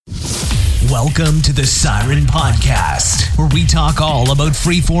Welcome to the Siren Podcast, where we talk all about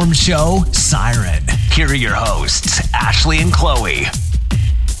freeform show Siren. Here are your hosts, Ashley and Chloe.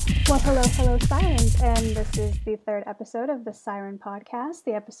 Well, hello, Sirens, and this is the third episode of the Siren Podcast.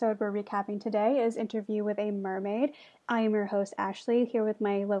 The episode we're recapping today is Interview with a Mermaid. I am your host, Ashley, here with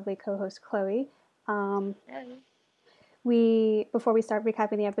my lovely co-host, Chloe. Before we start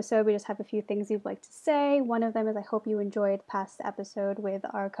recapping the episode, we just have a few things we'd like to say. One of them is I hope you enjoyed past episode with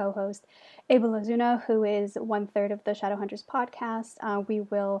our co-host, Abel Ozuna, who is 1/3 of the Shadowhunters podcast. We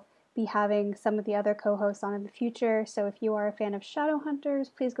will be having some of the other co-hosts on in the future, so if you are a fan of Shadowhunters,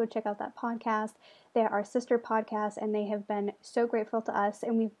 please go check out that podcast. They are our sister podcast, and they have been so grateful to us,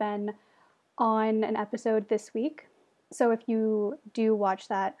 and we've been on an episode this week. So if you do watch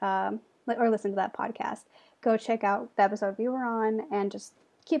that or listen to that podcast, go check out the episode we were on and just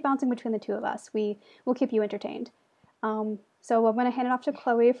keep bouncing between the two of us. We will keep you entertained. So I'm going to hand it off to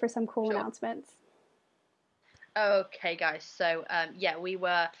Chloe for some cool announcements. Okay, guys. So, we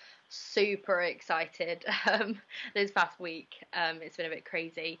were super excited this past week. It's been a bit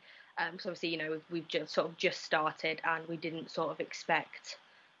crazy. So obviously, we've just started, and we didn't sort of expect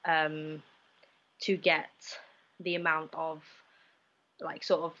to get the amount of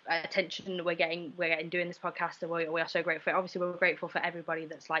attention we're getting doing this podcast, and we are so grateful. Obviously, we're grateful for everybody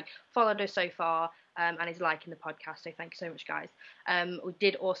that's followed us so far and is liking the podcast. So thank you so much, guys. We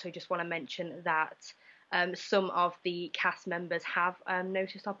did also just want to mention that some of the cast members have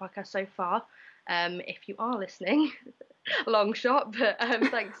noticed our podcast so far. If you are listening, long shot, but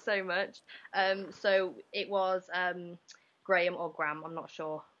thanks so much. So it was Graham or Graham, I'm not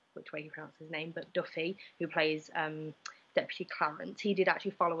sure which way you pronounce his name, but Duffy, who plays Deputy Clarence. He did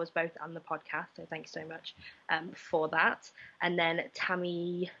actually follow us both and the podcast, so thanks so much for that. And then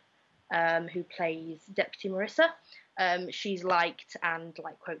Tammy, who plays Deputy Marissa, she's liked and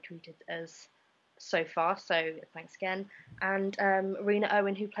quote tweeted us so far, so thanks again. And Rena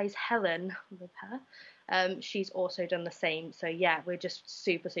Owen, who plays Helen with her, she's also done the same. So yeah, we're just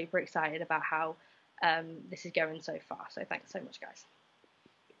super excited about how this is going so far, so thanks so much, guys.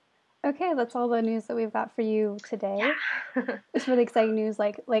 Okay, that's all the news that we've got for you today. It's really exciting news.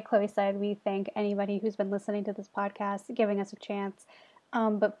 Like Chloe said, we thank anybody who's been listening to this podcast, giving us a chance.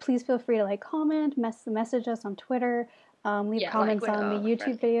 But please feel free to comment, message us on Twitter, leave comments on the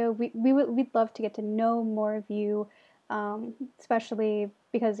YouTube video. We'd love to get to know more of you, especially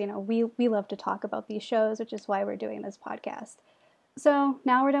because we love to talk about these shows, which is why we're doing this podcast. So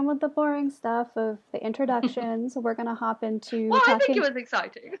now we're done with the boring stuff of the introductions. We're going to hop into I think it was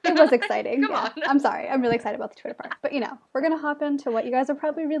exciting. It was exciting. Come on. I'm sorry. I'm really excited about the Twitter part. But, we're going to hop into what you guys are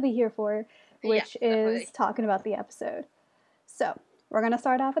probably really here for, which is talking about the episode. So we're going to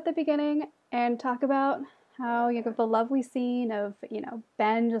start off at the beginning and talk about how you have the lovely scene of,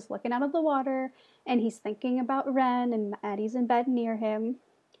 Ben just looking out of the water, and he's thinking about Ren, and Maddie's in bed near him.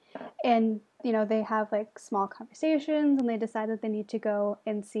 And, they have small conversations, and they decide that they need to go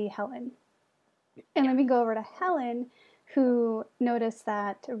and see Helen. And then we go over to Helen, who noticed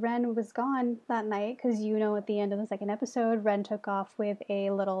that Ren was gone that night, because at the end of the second episode, Ren took off with a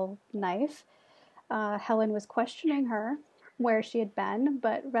little knife. Helen was questioning her where she had been,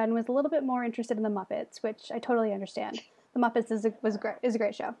 but Ren was a little bit more interested in the Muppets, which I totally understand. The Muppets is a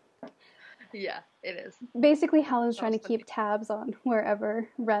great show. Yeah, it is. Basically, Helen's trying to keep tabs on wherever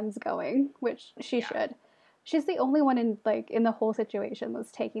Ren's going, which she should. She's the only one in the whole situation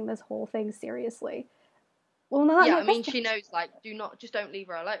that's taking this whole thing seriously. Well, she knows don't leave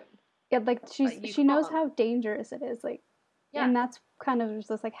her alone. Yeah, she knows how dangerous it is. And that's kind of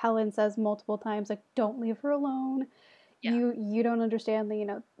just Helen says multiple times, don't leave her alone. Yeah. You don't understand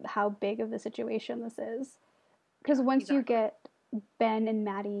how big of the situation this is. Because once you get Ben and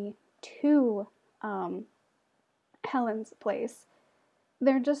Maddie to Helen's place,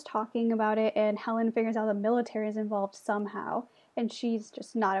 they're just talking about it, and Helen figures out the military is involved somehow, and she's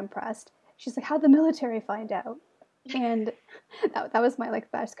just not impressed. She's like, how'd the military find out? And that was my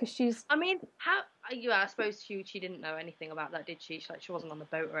best, because she's... I suppose she didn't know anything about that, did she? She wasn't on the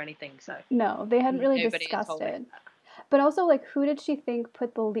boat or anything, so... No, they hadn't really discussed it. But also, who did she think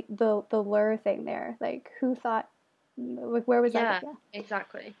put the lure thing there? Who thought... where was that? Yeah,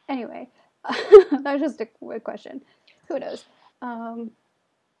 exactly. Anyway, that was just a quick question. Who knows?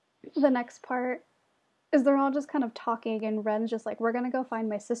 The next part is they're all just kind of talking, and Ren's just we're gonna go find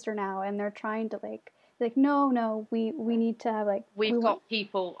my sister now, and they're trying to no, we need to have we've got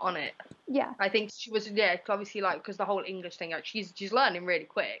people on it. Yeah, I think she was obviously because the whole English thing, she's learning really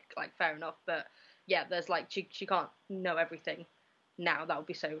quick, fair enough, but yeah, there's she can't know everything now. That would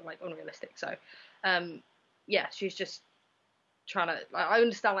be so unrealistic. So she's just trying to, like, I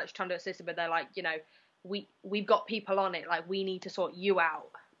understand, like, she's trying to assist her, but they're like, you know, we've got people on it, like, we need to sort you out.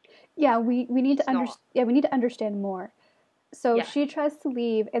 Yeah, we need to we need to understand more. So she tries to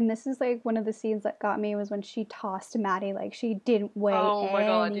leave, and this is like one of the scenes that got me was when she tossed Maddie, like she didn't weigh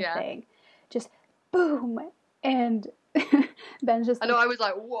anything. Just boom. And Ben's just, I know, I was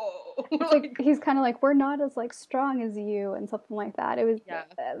like, whoa. It's like, he's kind of like, we're not as like strong as you, and something like that. It was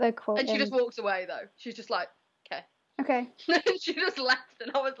the quote. And she just walks away though. She's just like, okay. She just left,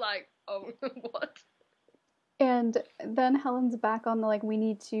 and I was like, oh, what? And then Helen's back on the, like, we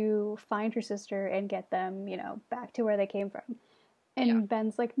need to find her sister and get them, you know, back to where they came from. And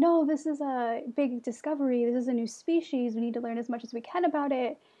Ben's like, no, this is a big discovery. This is a new species. We need to learn as much as we can about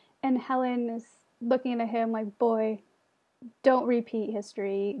it. And Helen is looking at him like, boy, don't repeat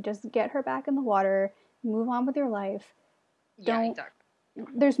history. Just get her back in the water. Move on with your life. Yeah, exactly.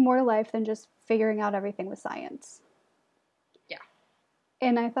 There's more to life than just figuring out everything with science.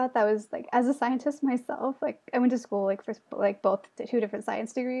 And I thought that was, like, as a scientist myself, like, I went to school, like, for, like, both 2 different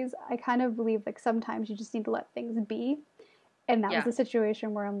science degrees. I kind of believe, like, sometimes you just need to let things be. And that was a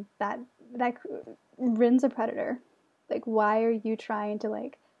situation where that Rin's a predator. Like, why are you trying to,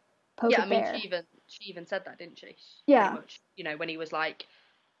 like, poke a bear? She even said that, didn't she? Yeah. Pretty much, you know, when he was, like,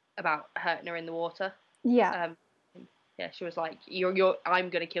 about hurting her in the water. Yeah. She was like,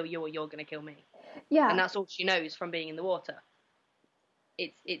 I'm going to kill you or you're going to kill me. Yeah. And that's all she knows from being in the water.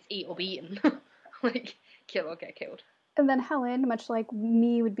 It's eat or be eaten. Like, kill or get killed. And then Helen, much like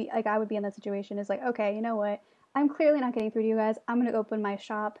me would be, like, I would be in that situation, is like, okay, you know what? I'm clearly not getting through to you guys. I'm going to open my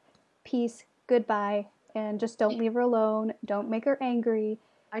shop. Peace. Goodbye. And just don't leave her alone. Don't make her angry.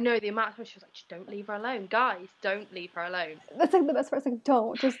 I know, the amount of times she was like, just don't leave her alone. Guys, don't leave her alone. That's, like, the best part. It's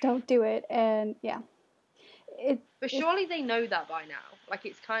like, just don't do it. And, yeah. But surely they know that by now. Like,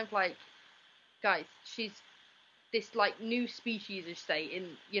 it's kind of like, guys, she's this, like, new species, as say, in,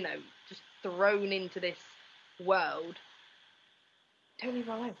 you know, just thrown into this world. Don't leave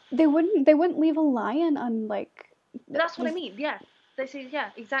her alone. They wouldn't leave a lion on, like... That's what I mean, yeah. They say, yeah,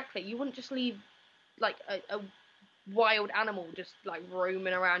 exactly. You wouldn't just leave, like, a wild animal just, like,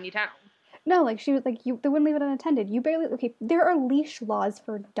 roaming around your town. No, like, she was, like, they wouldn't leave it unattended. You barely... Okay, there are leash laws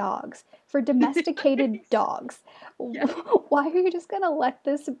for dogs. For domesticated dogs. Yeah. Why are you just gonna let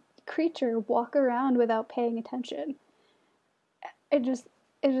this creature walk around without paying attention? It just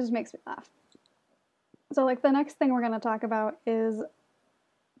makes me laugh. So, like, the next thing we're going to talk about is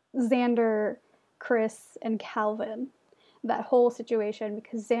Xander, Chris, and Calvin. That whole situation,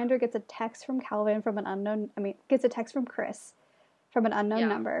 because Xander gets a text from Calvin from gets a text from Chris from an unknown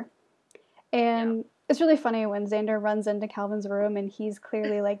number. And it's really funny when Xander runs into Calvin's room and he's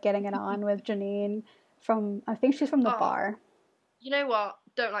clearly, like, getting it on with Janine from, I think she's from the bar. You know what?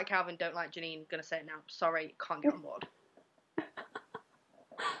 Don't like Calvin, don't like Janine. Gonna say it now. Sorry, can't get on board.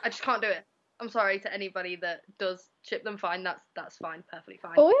 I just can't do it. I'm sorry to anybody that does ship them. Fine, that's fine, perfectly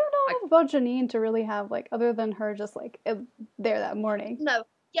fine. But we don't know enough about Janine to really have, like, other than her just, like, there that morning. No,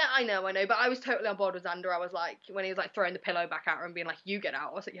 yeah, I know, but I was totally on board with Xander. I was like, when he was, like, throwing the pillow back at her and being like, you get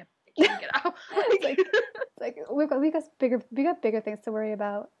out. I was like, yeah, you get out. it's like we got bigger things to worry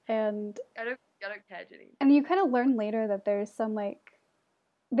about, and I don't care, Janine. And you kind of learn later that there's some, like,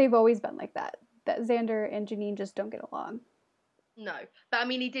 they've always been like that Xander and Janine just don't get along. No, but I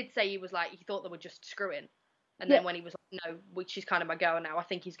mean, he did say he was like, he thought they were just screwing, and then when he was like, no, she's kind of my girl now, I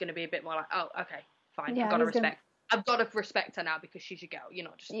think he's going to be a bit more like, oh, okay, fine, I've got to respect her now because she's your girl. You're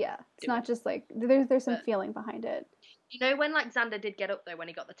not just it's not just like there's some feeling behind it. You know, when, like, Xander did get up though, when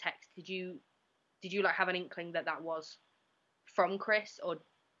he got the text, did you like have an inkling that was from Chris or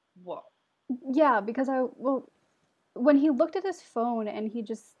what? Yeah, because when he looked at his phone and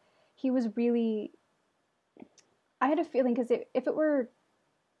he was really, I had a feeling, because if it were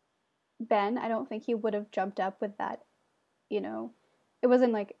Ben, I don't think he would have jumped up with that, you know, it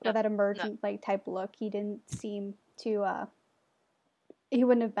wasn't like that emergent like type look. He didn't seem to, he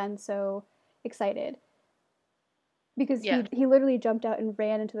wouldn't have been so excited, because he literally jumped out and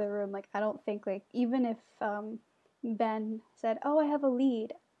ran into the room. Like, I don't think, like, even if Ben said, oh, I have a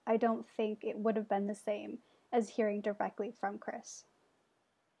lead, I don't think it would have been the same as hearing directly from Chris.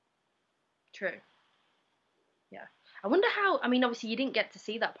 True. Yeah. I wonder how, I mean, obviously you didn't get to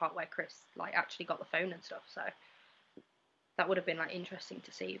see that part where Chris, like, actually got the phone and stuff, so that would have been, like, interesting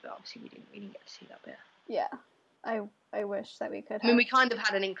to see, but obviously we didn't get to see that bit. Yeah. I wish that we could have. I mean, we kind of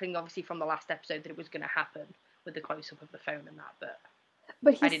had an inkling, obviously, from the last episode that it was going to happen with the close-up of the phone and that, but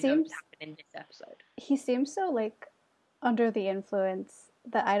I didn't know it would happen in this episode. He seems so, like, under the influence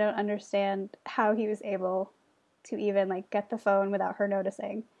that I don't understand how he was able to even, like, get the phone without her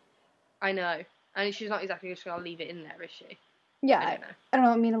noticing. I know. And she's not exactly just going to leave it in there, is she? Yeah, I don't know. I don't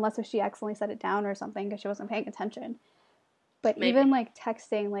know. I mean, unless if she accidentally set it down or something because she wasn't paying attention. But Maybe. even like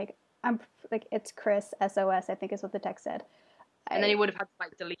texting, like I'm like it's Chris SOS, I think is what the text said. And then he would have had to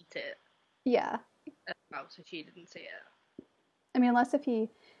like delete it. Yeah. As well, so she didn't see it. I mean, unless if he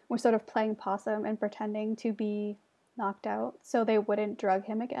was sort of playing possum and pretending to be knocked out, so they wouldn't drug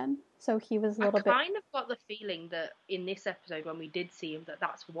him again. So he was a little bit. I kind of got the feeling that in this episode, when we did see him,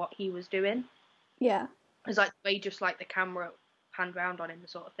 that's what he was doing. Yeah. It was like the way just like the camera panned round on him, the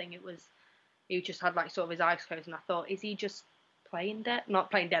sort of thing. He just had like sort of his eyes closed, and I thought, is he just playing dead?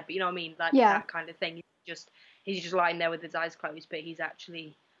 Not playing dead, but you know what I mean, like that kind of thing. He's just lying there with his eyes closed, but he's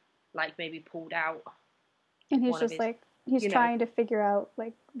actually like maybe pulled out. And he's just like he's trying to figure out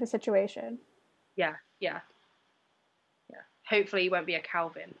like the situation. Yeah. Hopefully, he won't be a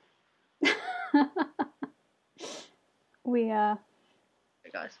Calvin.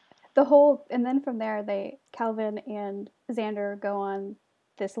 Guys. And then from there, Calvin and Xander go on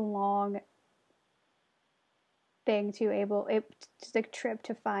this long thing just a trip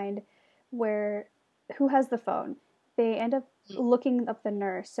to find who has the phone. They end up looking up the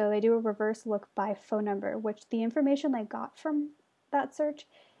nurse, so they do a reverse look by phone number, which the information they got from that search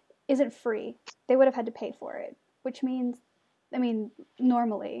isn't free. They would have had to pay for it, which means,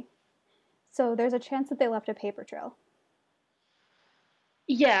 normally. So there's a chance that they left a paper trail.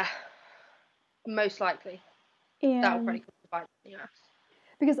 Yeah, most likely. And that would probably come to bite me, yes.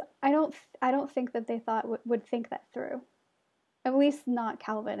 Because I don't think that they thought would think that through. At least not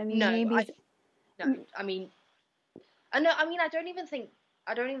Calvin. I mean, I don't even think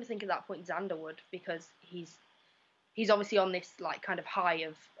at that point Xander would, because he's obviously on this like kind of high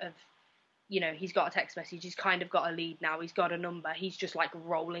of he's got a text message, he's kind of got a lead now, he's got a number, he's just like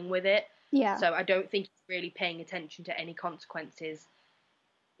rolling with it. Yeah. So I don't think he's really paying attention to any consequences,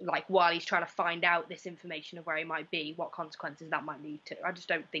 like while he's trying to find out this information of where he might be, what consequences that might lead to. I just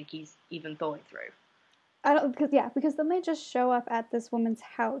don't think he's even thought it through. Because then they just show up at this woman's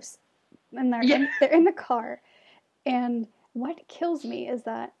house, and they're in the car, and what kills me is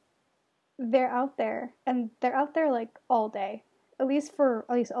that they're out there like all day, at least for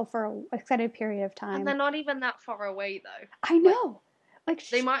an extended period of time. And they're not even that far away though. I know. Like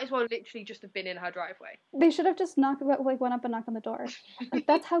they might as well literally just have been in her driveway. They should have just went up and knocked on the door. Like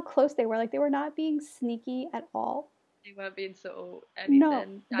that's how close they were. Like they were not being sneaky at all. They weren't being subtle anything.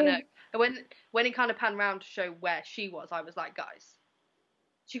 No, I know. When it kind of panned around to show where she was, I was like, guys,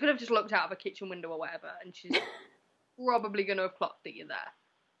 she could have just looked out of a kitchen window or whatever, and she's probably going to have clocked that you're there.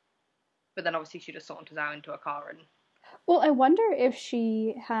 But then obviously she just saunters out into a car and. Well, I wonder if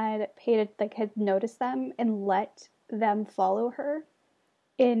she had had noticed them and let them follow her,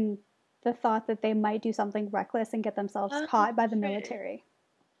 in the thought that they might do something reckless and get themselves caught by the military.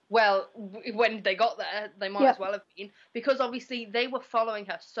 Well, when they got there, they might as well have been, because obviously they were following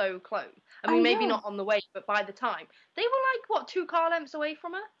her so close. I mean, maybe not on the way, but by the time they were like 2 car lengths away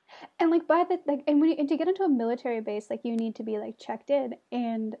from her. And and to get into a military base, like you need to be like checked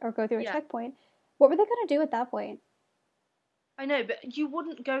in or go through a checkpoint. What were they going to do at that point? I know, but you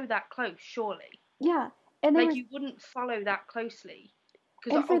wouldn't go that close, surely. Yeah, and you wouldn't follow that closely.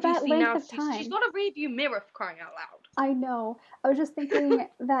 And for that length of time. She's got a rearview mirror, for crying out loud. I know. I was just thinking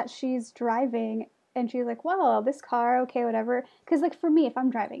that she's driving and she's like, well, this car, okay, whatever. Because, like, for me, if I'm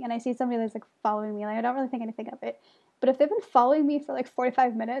driving and I see somebody that's, like, following me, like, I don't really think anything of it. But if they've been following me for, like,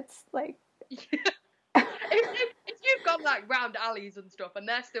 45 minutes, like... if you've gone, like, round alleys and stuff and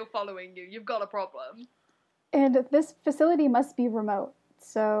they're still following you, you've got a problem. And this facility must be remote.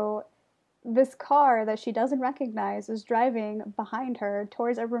 So... this car that she doesn't recognize is driving behind her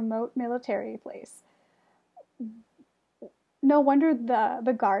towards a remote military place. No wonder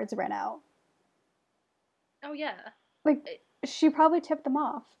the guards ran out. Oh, yeah. Like, she probably tipped them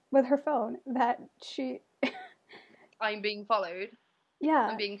off with her phone that she... I'm being followed. Yeah.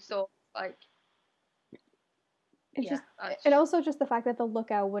 I'm being stalked, like... And also just the fact that the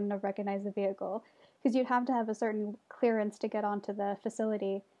lookout wouldn't have recognized the vehicle. Because you'd have to have a certain clearance to get onto the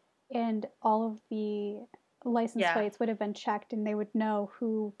facility. And all of the license plates would have been checked, and they would know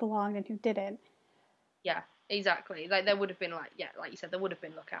who belonged and who didn't. Yeah, exactly. Like there would have been like you said, there would have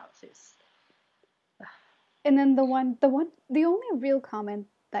been lookouts. And then the only real comment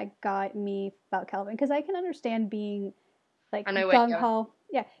that got me about Calvin, because I can understand being like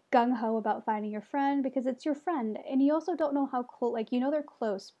gung ho about finding your friend because it's your friend, and you also don't know how close. Like they're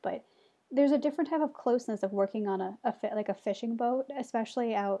close, but. There's a different type of closeness of working on a fishing boat,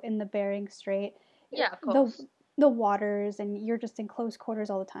 especially out in the Bering Strait. Yeah, of course. The waters, and you're just in close quarters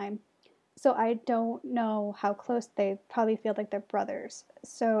all the time. So I don't know how close they probably feel like they're brothers.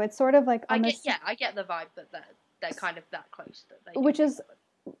 So it's sort of like I get the vibe that they're kind of that close that they which is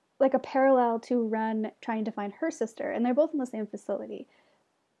like a parallel to Ren trying to find her sister, and they're both in the same facility.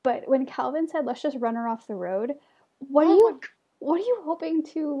 But when Calvin said, "Let's just run her off the road," what are you hoping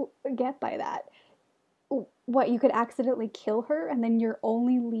to get by that? What, you could accidentally kill her and then your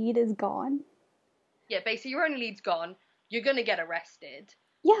only lead is gone? Yeah, basically your only lead's gone. You're gonna get arrested.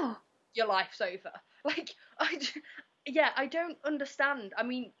 Yeah. Your life's over. Like, I don't understand. I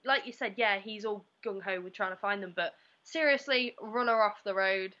mean, like you said, yeah, he's all gung-ho with trying to find them, but seriously, run her off the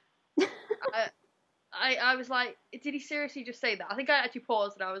road. I was like, did he seriously just say that? I think I actually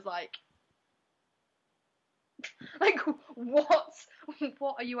paused and I was like,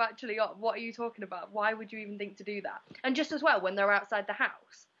 what are you actually on? What are you talking about? Why would you even think to do that? And just as well, when they're outside the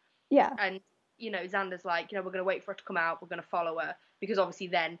house. Yeah. And, Xander's like, we're going to wait for her to come out. We're going to follow her. Because obviously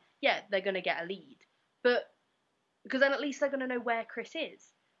then, yeah, they're going to get a lead. But, because then at least they're going to know where Chris is.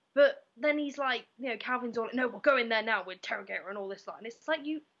 But then he's like, Calvin's all, no, we'll go in there now. We'll interrogate her and all this. And it's like,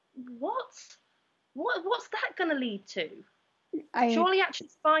 what? What's that going to lead to? Surely actually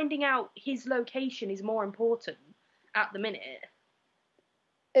finding out his location is more important at the minute.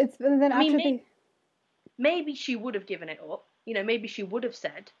 It's then maybe she would have given it up. Maybe she would have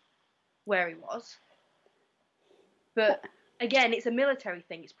said where he was. But again, it's a military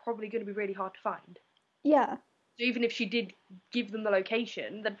thing. It's probably going to be really hard to find. Yeah. So even if she did give them the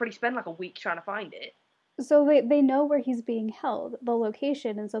location, they'd probably spend like a week trying to find it. So they know where he's being held, the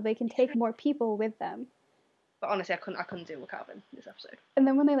location, and so they can take more people with them. But honestly, I couldn't deal with Calvin this episode. And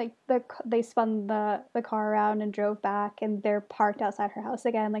then when they spun the car around and drove back, and they're parked outside her house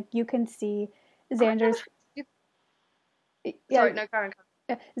again, like you can see Xander's. Sorry, no, Karen.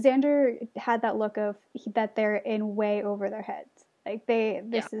 Xander had that look of that they're in way over their heads. Like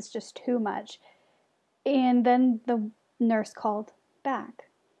this is just too much. And then the nurse called back.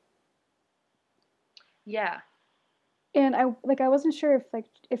 Yeah. And I wasn't sure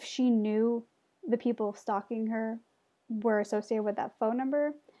if she knew the people stalking her were associated with that phone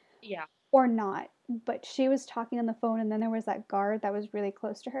number. Yeah. Or not. But she was talking on the phone, and then there was that guard that was really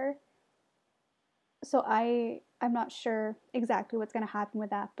close to her. So I'm not sure exactly what's going to happen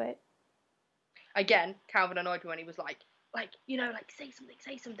with that, but... Again, Calvin annoyed me when he was like,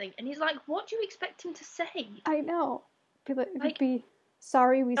 say something. And he's like, what do you expect him to say? I know. People would be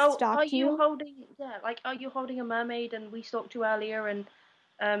sorry we stalked you. Are you holding a mermaid and we stalked you earlier and,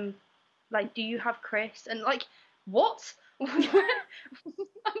 do you have Chris? And, what?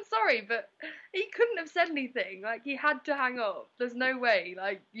 I'm sorry, but he couldn't have said anything. He had to hang up. There's no way,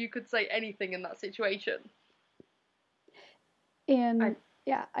 you could say anything in that situation. And...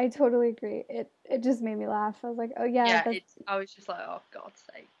 yeah, I totally agree. It just made me laugh. I was like, oh yeah. Yeah, I was just like, oh God's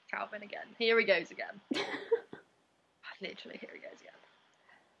sake, Calvin again. Here he goes again. Literally, here he goes again.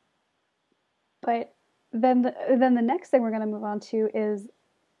 But then the next thing we're going to move on to is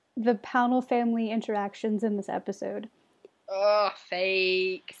the Pownell family interactions in this episode. Oh,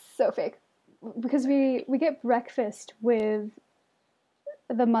 fake. So fake. Because we get breakfast with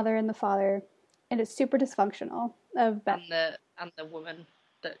the mother and the father, and it's super dysfunctional. And the woman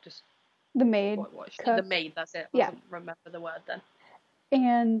that just... The maid. The maid, that's it. I couldn't remember the word then.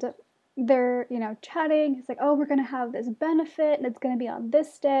 And they're, chatting. It's like, oh, we're going to have this benefit, and it's going to be on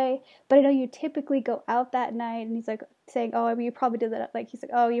this day. But I know you typically go out that night. And he's like saying, oh, you probably did that. He's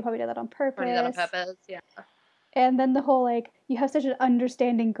like, oh, you probably did that on purpose. Probably did that on purpose, yeah. And then the whole, you have such an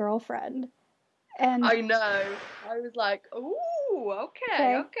understanding girlfriend. And I know. I was like, ooh,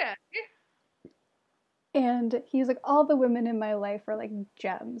 okay. And he's like, all the women in my life are like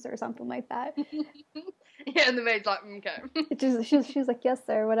gems or something like that. Yeah, and the maid's like, okay. She's like, yes,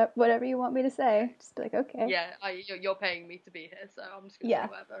 sir, whatever you want me to say. Just be like, okay. Yeah, you're paying me to be here, so I'm just going to say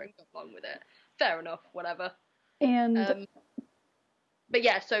whatever and go along with it. Fair enough, whatever. And... but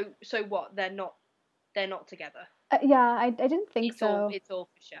yeah, so what? They're not together. Yeah, I didn't think so. It's all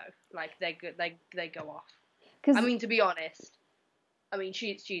for show. They're good. They go off. I mean, to be honest,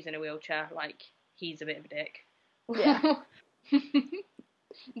 she's in a wheelchair. He's a bit of a dick. Yeah.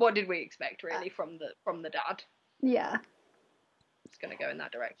 What did we expect, really, from the dad? Yeah. It's going to go in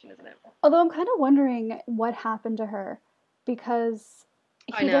that direction, isn't it? Although I'm kind of wondering what happened to her, because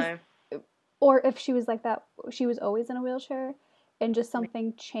I know. Or if she was like that, she was always in a wheelchair, and just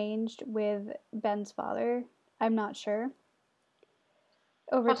something changed with Ben's father. I'm not sure.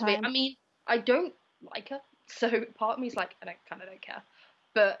 Over Possibly. time. I mean, I don't like her, so part of me is like, I kind of don't care.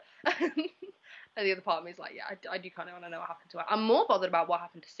 But and the other part of me is like, yeah, I do kind of want to know what happened to her. I'm more bothered about what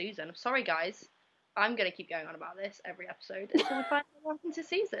happened to Susan. I'm sorry, guys. I'm going to keep going on about this every episode until we find out what happened to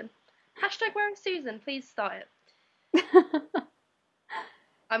Susan. # wearing Susan. Please start it.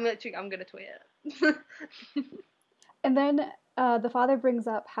 I'm going to tweet it. And then the father brings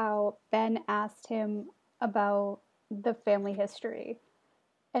up how Ben asked him about the family history.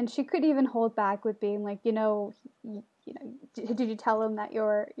 And she could even hold back with being like, did you tell him that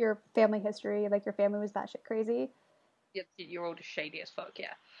your family history, like your family was batshit crazy? You're all just shady as fuck,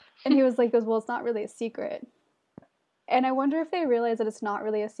 yeah. And he was like, well, it's not really a secret. And I wonder if they realize that it's not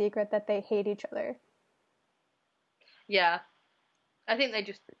really a secret that they hate each other. Yeah. I think they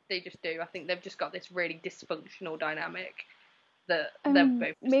just do. I think they've just got this really dysfunctional dynamic that they've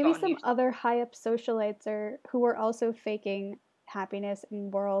both maybe some other high up socialites who are also faking happiness in the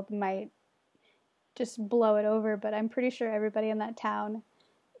world might just blow it over, but I'm pretty sure everybody in that town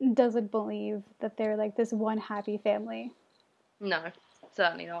doesn't believe that they're like this one happy family. No,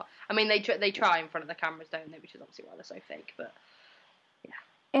 certainly not. I mean, they try in front of the cameras, don't they? Which is obviously why they're so fake. But yeah,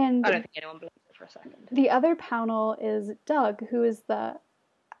 and I don't think anyone believes it for a second. The other panel is Doug, who is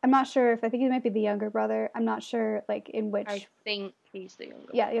I'm not sure if I think he might be the younger brother. I'm not sure like in which. I think he's the younger.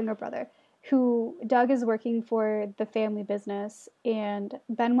 Yeah, younger brother. Who Doug is working for the family business, and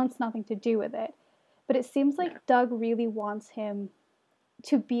Ben wants nothing to do with it. But it seems like Doug really wants him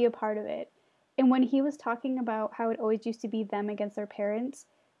to be a part of it. And when he was talking about how it always used to be them against their parents,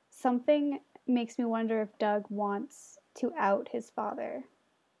 something makes me wonder if Doug wants to out his father.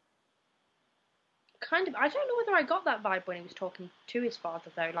 Kind of. I don't know whether I got that vibe when he was talking to his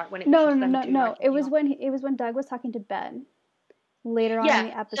father though. Like when it was no. Like, it was when Doug was talking to Ben later on in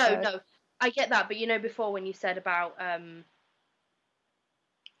the episode. No. I get that, but before when you said about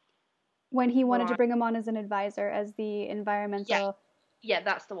when he wanted to bring him on as an advisor, as the environmental. Yeah,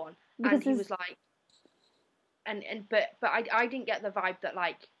 that's the one. Because and he was like, but I didn't get the vibe that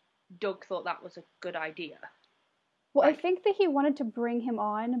like Doug thought that was a good idea. Well, I think that he wanted to bring him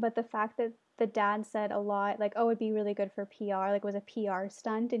on, but the fact that the dad said a lot, like, oh, it'd be really good for PR, like it was a PR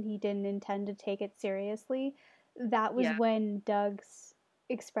stunt, and he didn't intend to take it seriously. That was when Doug's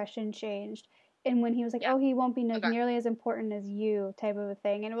expression changed. And when he was like, oh, he won't be nearly as important as you, type of a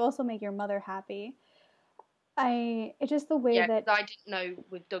thing. And it will also make your mother happy. It's just the way that... I didn't know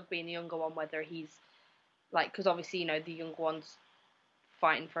with Doug being the younger one whether he's, like, because obviously, the younger one's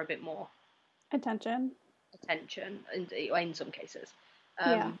fighting for a bit more... Attention, in some cases.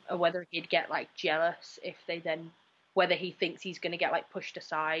 Or whether he'd get, like, jealous if they then... Whether he thinks he's going to get, like, pushed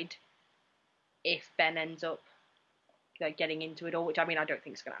aside if Ben ends up, like, getting into it all, which, I mean, I don't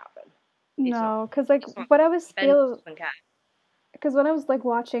think is going to happen. No, because like what I was because when I was like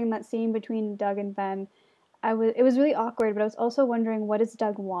watching that scene between Doug and Ben, it was really awkward. But I was also wondering, what does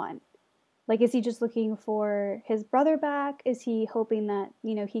Doug want? Like, is he just looking for his brother back? Is he hoping that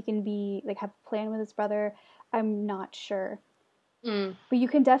he can be like have a plan with his brother? I'm not sure. But you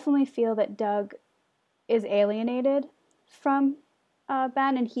can definitely feel that Doug is alienated from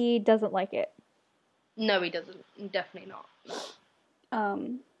Ben, and he doesn't like it. No, he doesn't. Definitely not.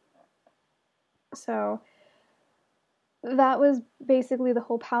 So that was basically the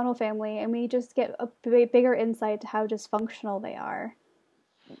whole Pownell family, and we just get a bigger insight to how dysfunctional they are.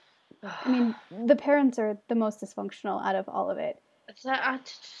 I mean, the parents are the most dysfunctional out of all of it. I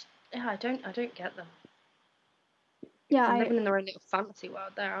don't get them. Yeah, they're living in their own little fantasy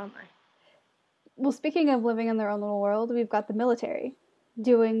world there, aren't they? Well, speaking of living in their own little world, we've got the military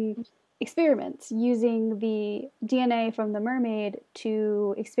doing experiments using the DNA from the mermaid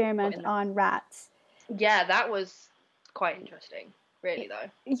to experiment on rats. Yeah, that was quite interesting, really,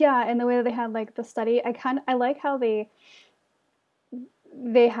 though. Yeah, and the way that they had like the study, I like how they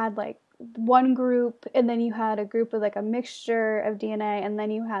had like one group, and then you had a group with like a mixture of DNA, and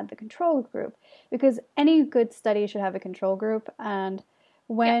then you had the control group, because any good study should have a control group. And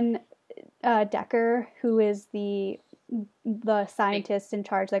when Decker, who is the scientist in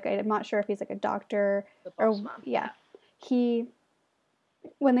charge, like I'm not sure if he's like a doctor or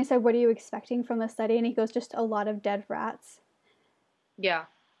when they said, what are you expecting from the study, and he goes, just a lot of dead rats. Yeah.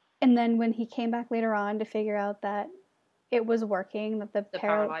 And then when he came back later on to figure out that it was working, that the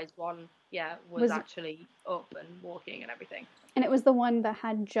paralyzed one was actually up and walking and everything, and it was the one that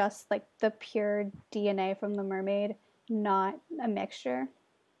had just like the pure DNA from the mermaid, not a mixture.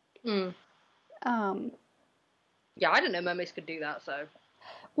 Yeah, I didn't know mermaids could do that, so...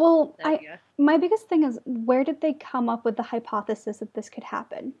 Well, my biggest thing is, where did they come up with the hypothesis that this could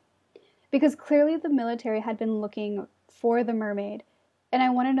happen? Because clearly the military had been looking for the mermaid, and I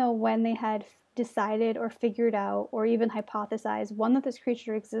want to know when they had decided or figured out or even hypothesized, one, that this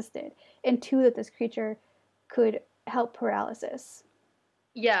creature existed, and two, that this creature could help paralysis.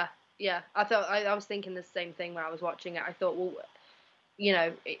 Yeah. I was thinking the same thing when I was watching it. I thought, well...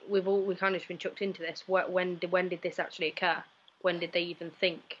 we've kind of been chucked into this. When did this actually occur? When did they even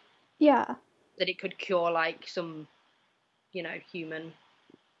think? Yeah. That it could cure like some human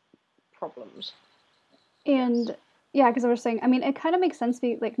problems. And yeah, because I was saying, I mean, it kind of makes sense.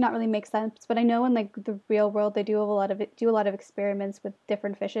 Not really makes sense, but I know in like the real world they do a lot of experiments with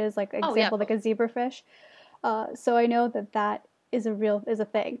different fishes. Like example, like a zebrafish. So I know that is a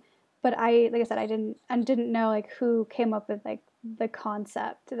thing. But like I said, I didn't know like who came up with like the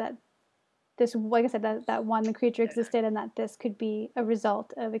concept that this, like I said, that the creature existed and that this could be a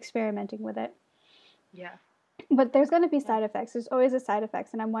result of experimenting with it. Yeah. But there's going to be side effects. There's always a side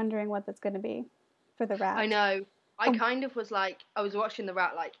effects, and I'm wondering what that's going to be for the rat. I know. I kind of was like, I was watching the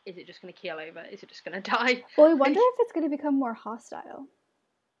rat like, is it just going to keel over? Is it just going to die? Well, I wonder if it's going to become more hostile.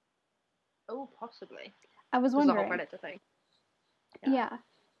 Oh, possibly. I was wondering. The whole predator thing. Yeah.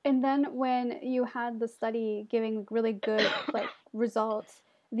 And then when you had the study giving really good like results,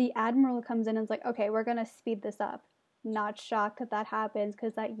 the admiral comes in and is like, okay, we're going to speed this up. Not shocked that happens,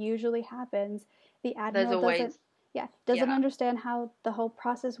 because that usually happens. The admiral doesn't understand how the whole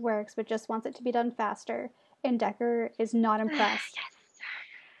process works, but just wants it to be done faster. And Decker is not impressed.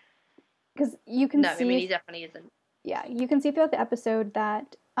 Because you can see... No, I mean, he definitely isn't. Yeah, you can see throughout the episode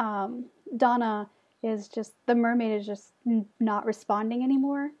that Donna is just... The mermaid is just not responding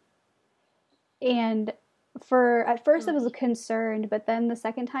anymore. And at first I was concerned, but then the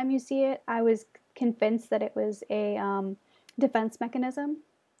second time you see it, I was convinced that it was a defense mechanism.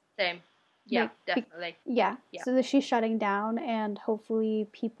 Same. Yeah, definitely. Yeah. So that she's shutting down, and hopefully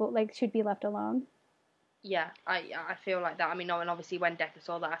people should be left alone. Yeah, I feel like that. I mean, and obviously when Decker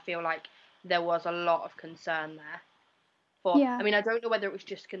saw that, I feel like there was a lot of concern there. I mean, I don't know whether it was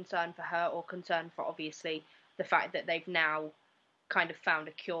just concern for her or concern for, obviously, the fact that they've now kind of found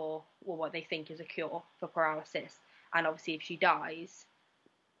a cure, or what they think is a cure for paralysis. And obviously if she dies,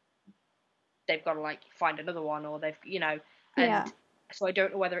 they've got to find another one, or they've, so I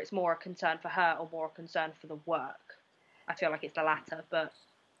don't know whether it's more a concern for her or more a concern for the work. I feel like it's the latter, but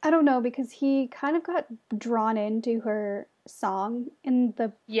I don't know, because he kind of got drawn into her song in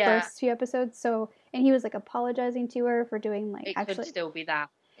the first few episodes. So, and he was apologizing to her for doing it could still be that.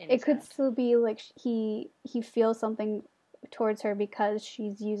 It could still be he feels something towards her because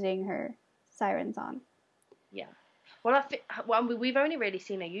she's using her Siren song. Yeah. Well, we've only really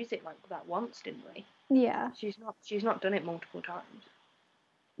seen her use it that once, didn't we? Yeah. She's not done it multiple times.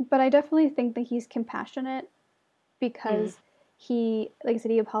 But I definitely think that he's compassionate, because he, like I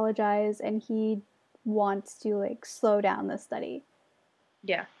said, he apologized and he wants to slow down the study.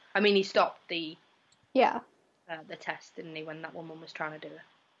 Yeah. I mean, he stopped the test, didn't he, when that woman was trying to do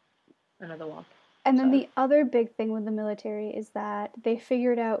another one. And then the other big thing with the military is that they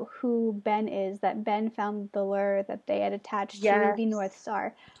figured out who Ben is, that Ben found the lure that they had attached to the North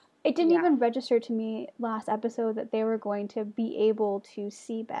Star. It didn't even register to me last episode that they were going to be able to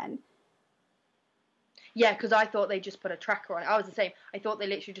see Ben. Yeah, because I thought they just put a tracker on it. I was the same. I thought they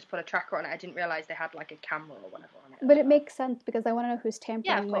literally just put a tracker on it. I didn't realise they had a camera or whatever on it. But it makes sense, because I want to know who's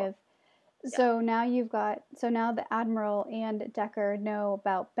tampering with. So now now the Admiral and Decker know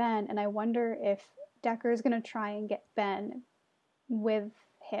about Ben, and I wonder if Decker is going to try and get Ben with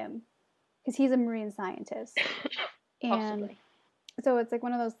him, because he's a marine scientist. Possibly. And so it's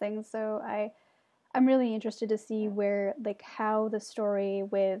one of those things. So I'm really interested to see where how the story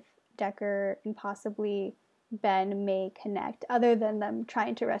with Decker and possibly Ben may connect, other than them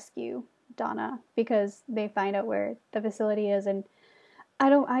trying to rescue Donna, because they find out where the facility is, and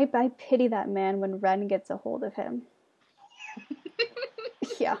I pity that man when Ren gets a hold of him.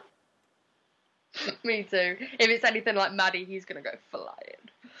 Yeah. Me too. If it's anything like Maddie, he's gonna go flying.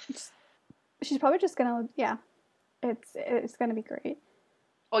 She's probably just gonna, it's gonna be great.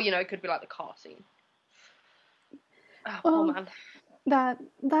 Or it could be like the car scene. Oh, poor man.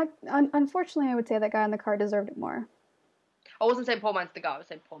 Unfortunately, I would say that guy in the car deserved it more. I wasn't saying poor man to the guy. I was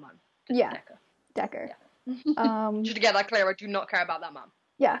saying poor man to Decker. Yeah. Just to get that clear, I do not care about that man.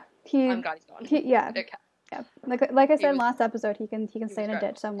 Yeah, I'm glad he's gone. Yeah. Okay. Yeah. Like I said last episode, he can stay in a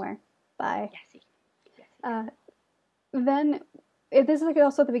ditch somewhere. Bye. Yes. Then this is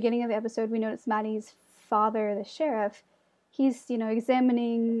also at the beginning of the episode. We notice Maddie's father, the sheriff. He's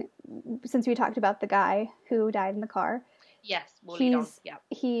examining, since we talked about the guy who died in the car. Yes, we'll lead on. Yeah.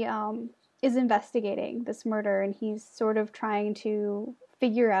 He is investigating this murder, and he's sort of trying to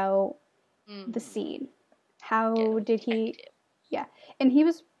figure out the scene. How did he? Yeah, and he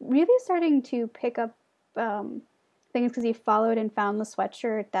was really starting to pick up things, because he followed and found the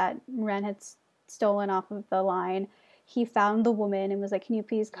sweatshirt that Ren had stolen off of the line. He found the woman and was like, "Can you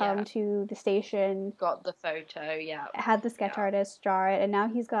please come to the station?" Got the photo. Yeah. Had the sketch artist draw it, and now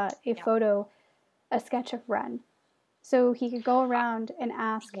he's got a photo, a sketch of Ren. So he could go around and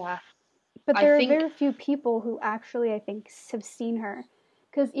ask But there are very few people who actually, I think, have seen her.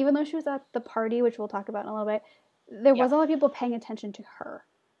 Because even though she was at the party, which we'll talk about in a little bit, there was a lot of people paying attention to her.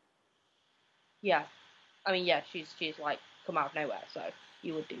 Yeah. I mean, yeah, she's like come out of nowhere, so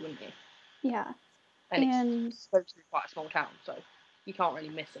you would do, wouldn't you? Yeah. And it's supposed to be quite a small town, so you can't really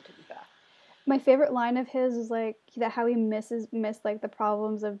miss her, to be fair. My favorite line of his is like that how he missed like the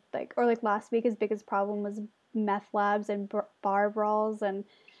problems of like, or like last week his biggest problem was meth labs and bar brawls, and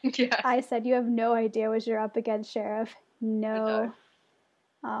I said, you have no idea what you're up against, Sheriff. No.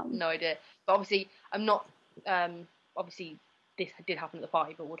 No idea. But obviously, I'm not. Obviously, this did happen at the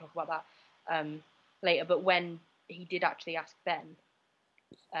party, but we'll talk about that later. But when he did actually ask Ben,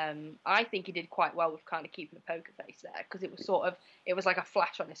 I think he did quite well with kind of keeping a poker face there, because it was like a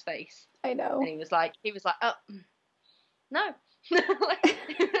flash on his face. I know. And he was like, oh, no.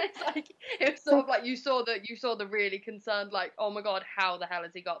 It was sort of like you saw the really concerned, like, oh my god, how the hell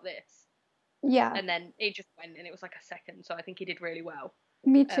has he got this? Yeah. And then it just went, and it was like a second. So I think he did really well.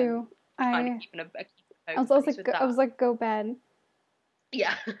 Me too. I was like, go Ben.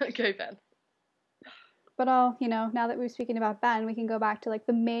 Yeah, go Ben. But now that we're speaking about Ben, we can go back to like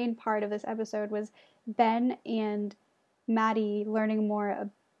the main part of this episode was Ben and Maddie learning more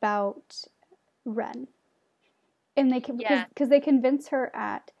about Ren. And because they convince her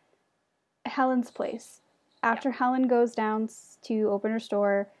at Helen's place. After Helen goes down to open her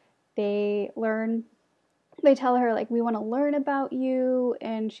store, they tell her, like, we want to learn about you,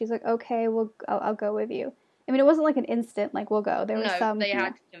 and she's like, okay, I'll go with you. I mean, it wasn't like an instant, like, we'll go. There was some... they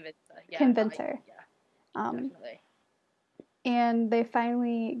had to convince her. Yeah, definitely. And they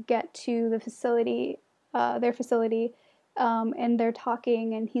finally get to the facility, their facility, and they're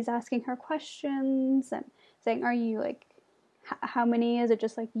talking, and he's asking her questions, and saying, are you, like, how many? Is it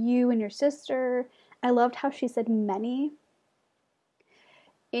just, like, you and your sister? I loved how she said many.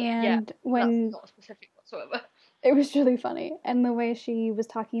 And when... That's not specific whatsoever. It was really funny. And the way she was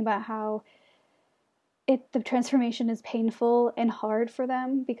talking about how the transformation is painful and hard for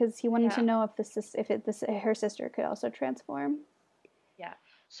them, because he wanted to know if her sister could also transform. Yeah.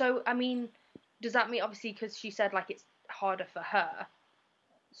 So, I mean, does that mean, obviously, because she said, like, it's harder for her,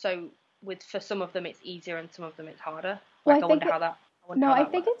 so for some of them it's easier and some of them it's harder? Like, I wonder how that works.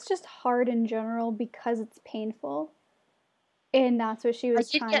 It's just hard in general because it's painful. And that's what she was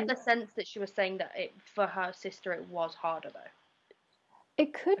trying... I did get the sense that she was saying that for her sister it was harder, though.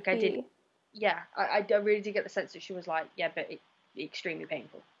 It could be. I really did get the sense that she was like, but it's extremely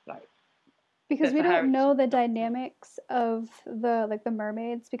painful. Like, because we don't know the dynamics of the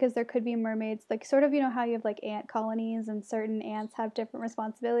mermaids, because there could be mermaids, like, sort of, how you have, like, ant colonies and certain ants have different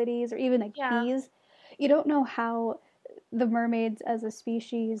responsibilities, or even, like, bees. You don't know how the mermaids as a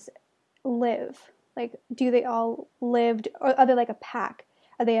species live. Like, do they all live, or are they like a pack?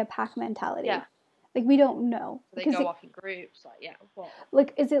 Are they a pack mentality? Yeah. Like, we don't know. So they go off in groups, what?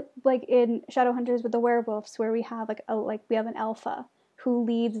 Like, is it like in Shadowhunters with the werewolves, where we have we have an alpha who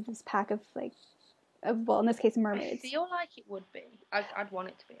leads this pack of in this case, mermaids? I feel like it would be. I'd want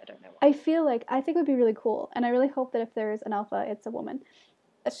it to be. I don't know why. I think it would be really cool, and I really hope that if there's an alpha, it's a woman.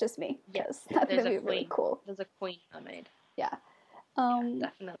 That's just me. Yes, I think that'd be really cool. There's a queen mermaid. Yeah.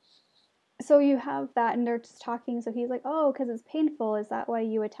 Definitely. So you have that, and they're just talking, so he's like, oh, because it's painful, is that why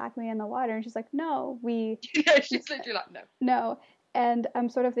you attack me in the water? And she's like, no, she's literally like, no. No. And I'm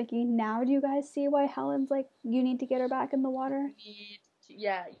sort of thinking, now do you guys see why Helen's like, you need to get her back in the water?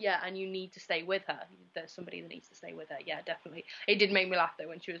 Yeah, and you need to stay with her. There's somebody that needs to stay with her. Yeah, definitely. It did make me laugh, though,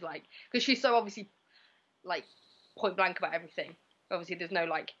 when she was like, because she's so obviously, like, point blank about everything. Obviously, there's no,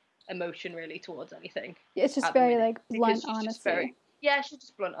 like, emotion really towards anything. It's just very, like, blunt honesty. She's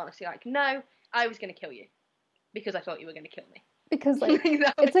just blunt honesty, like, no, I was going to kill you because I thought you were going to kill me. Because, like,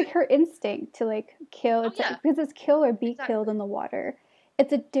 it's like her instinct to, like, kill. It's like, because it's kill or be killed in the water.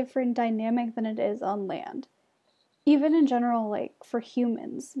 It's a different dynamic than it is on land. Even in general, like, for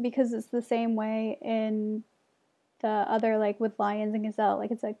humans, because it's the same way in the other, like, with lions and gazelle. Like,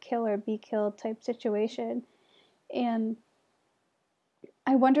 it's a kill or be killed type situation. And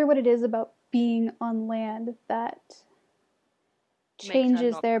I wonder what it is about being on land that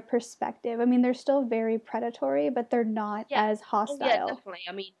changes their perspective. I mean, they're still very predatory, but they're not as hostile. Oh, yeah, definitely.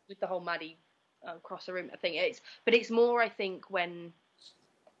 I mean, with the whole Maddie across the room thing, it's more, I think, when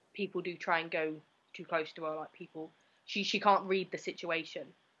people do try and go too close to her, like people, she can't read the situation.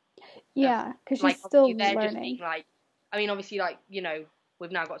 Yeah, because she's still learning. Just being, like, I mean, obviously, like,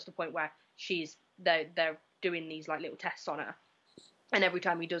 we've now got to the point where they're doing these, like, little tests on her, and every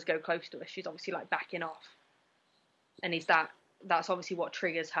time he does go close to her, she's obviously, like, backing off. And that's obviously what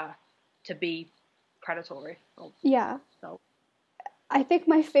triggers her to be predatory. Yeah. So. I think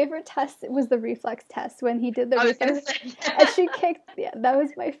my favorite test was the reflex test when he did the reflex. Say, and she kicked. Yeah, that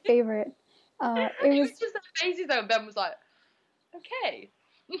was my favorite. It was just amazing though. Ben was like, okay.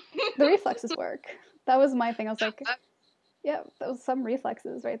 The reflexes work. That was my thing. I was like, yeah, that was some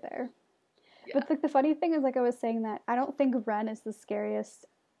reflexes right there. Yeah. But like the funny thing is, like I was saying, that I don't think Ren is the scariest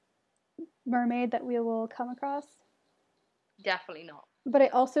mermaid that we will come across. Definitely not. But I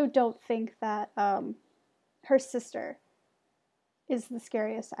also don't think that her sister is the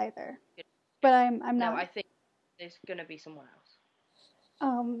scariest either. But I'm not. No, I think there's gonna be someone else.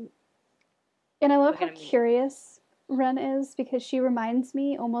 And I love how curious Ren is, because she reminds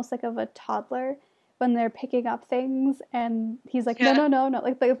me almost like of a toddler when they're picking up things, and he's like, no,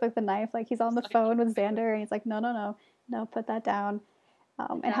 like the knife, like he's on the phone with Xander, and he's like, no, put that down.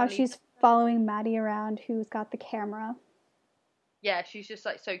 And how she's following Maddie around, who's got the camera. Yeah, she's just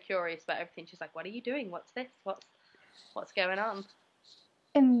like so curious about everything. She's like, what are you doing? What's this? What's going on?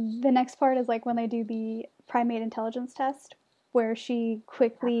 And the next part is like when they do the primate intelligence test, where she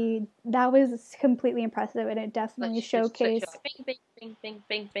quickly, that was completely impressive, and it definitely showcased bing, bing, bing,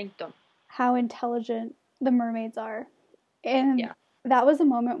 bing, bing, done. How intelligent the mermaids are. And that was a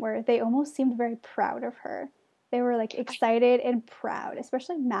moment where they almost seemed very proud of her. They were like excited and proud,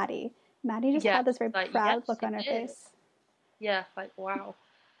 especially Maddie. Maddie just had this very proud look on her face. Yeah, like, wow.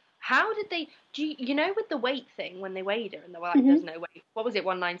 How did they, you know, with the weight thing, when they weighed her and they were like, there's no way, what was it,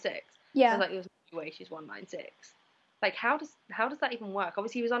 196? Yeah. I was like, there's no way she's 196. Like, how does that even work?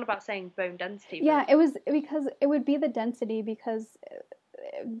 Obviously, he was on about saying bone density. Yeah, it was because it would be the density, because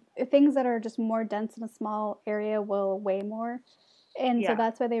things that are just more dense in a small area will weigh more. And so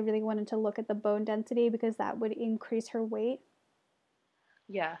that's why they really wanted to look at the bone density, because that would increase her weight.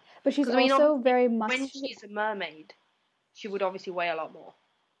 Yeah. But she's also very muscular. When she's a mermaid, she would obviously weigh a lot more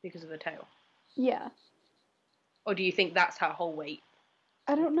because of the tail. Yeah. Or do you think that's her whole weight?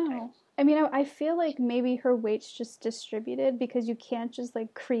 I don't know. I mean, I feel like maybe her weight's just distributed, because you can't just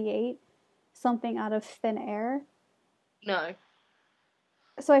like create something out of thin air. No.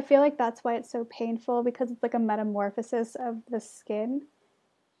 So I feel like that's why it's so painful, because it's like a metamorphosis of the skin.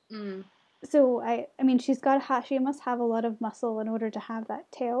 Mm. So I mean, she must have a lot of muscle in order to have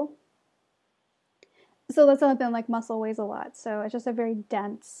that tail. So that's another thing, like muscle weighs a lot, so it's just a very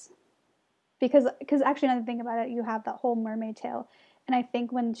dense. Because actually, now that I think about it, you have that whole mermaid tail, and I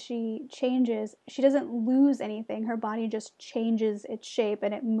think when she changes, she doesn't lose anything. Her body just changes its shape,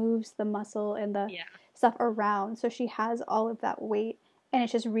 and it moves the muscle and the stuff around. So she has all of that weight, and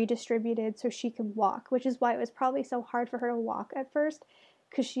it's just redistributed so she can walk, which is why it was probably so hard for her to walk at first,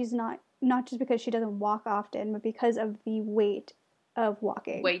 because she's not just because she doesn't walk often, but because of the weight of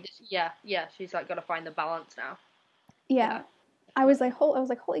walking. Yeah, she's like got to find the balance now. Yeah. I was like,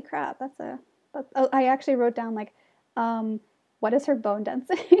 holy crap, I actually wrote down like, what is her bone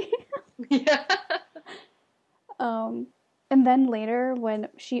density? Yeah. And then later when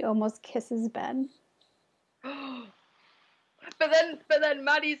she almost kisses Ben. But then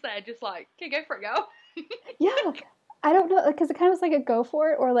Maddie's there just like, okay, go for it, girl. Yeah. I don't know, because it kind of was like a go for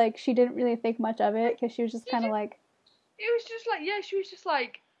it, or like she didn't really think much of it, because she was just kind of like. It was just like, she was just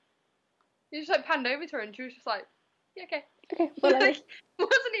like, you just like panned over to her, and she was just like, yeah, okay. Okay, whatever. Like,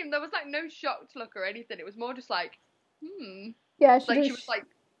 wasn't even, there was like no shocked look or anything. It was more just like, Yeah, she was like,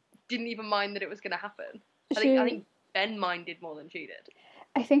 didn't even mind that it was going to happen. I think Ben minded more than she did.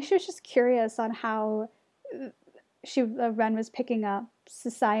 I think she was just curious on how Ren was picking up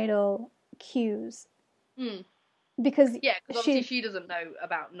societal cues. Because obviously she doesn't know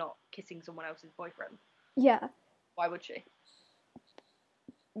about not kissing someone else's boyfriend. Yeah. Why would she?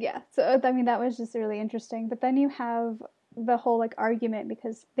 Yeah, so I mean that was just really interesting. But then you have the whole like argument,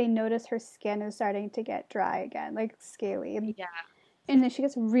 because they notice her skin is starting to get dry again, like scaly. And then she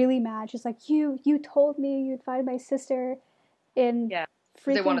gets really mad. She's like, you told me you'd find my sister in. Yeah.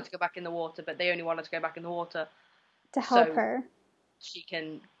 They wanted to go back in the water, but they only wanted to go back in the water to help her. She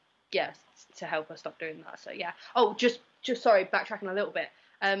can, to help her stop doing that. So yeah. Oh, just sorry, backtracking a little bit.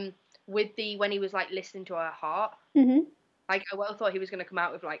 With when he was like listening to her heart. Mm-hmm. Like, I well thought he was going to come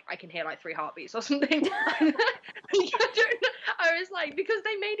out with, like, I can hear, like, 3 heartbeats or something. I was like, because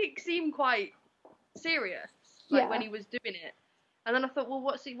they made it seem quite serious, like, when he was doing it. And then I thought, well,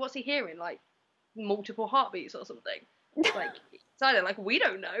 what's he hearing? Like, multiple heartbeats or something? Like, silent. Like, we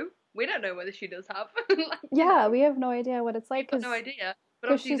don't know. We don't know whether she does have. Like, we have no idea what it's like. We've got no idea. But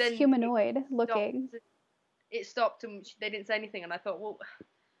because she's then humanoid looking. It stopped and they didn't say anything. And I thought, well,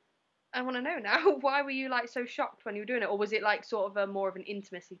 I want to know now. Why were you like so shocked when you were doing it, or was it like sort of more of an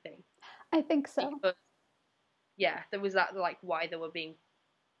intimacy thing? I think so. Because, there was that like why they were being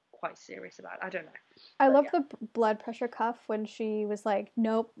quite serious about it. I don't know. I love the blood pressure cuff when she was like,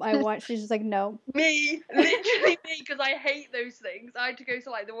 nope, she's just like, no. Me, literally me, because I hate those things. I had to go to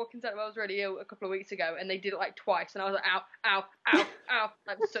like the walk-in centre when I was really ill a couple of weeks ago, and they did it like twice, and I was like, ow, ow, ow, ow.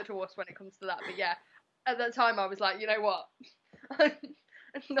 I'm such a wuss when it comes to that. But yeah, at that time I was like, you know what?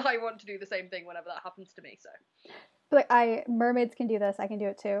 I want to do the same thing whenever that happens to me. So, but like, mermaids can do this. I can do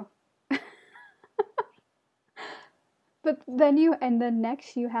it too. But then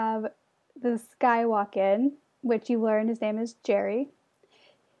next you have this guy walk in, which you learn his name is Jerry.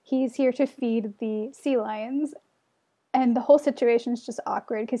 He's here to feed the sea lions, and the whole situation is just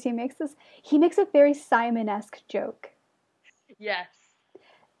awkward because he makes a very Simon-esque joke. Yes.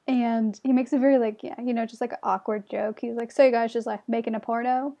 And he makes a very like, yeah, you know, just like an awkward joke. He's like, so you guys just like making a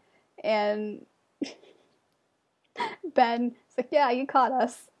porno? And Ben is like, yeah, you caught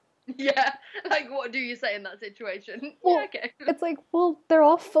us. Yeah, like what do you say in that situation? Well, yeah, okay. It's like, well, they're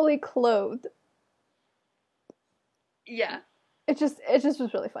all fully clothed. Yeah. It just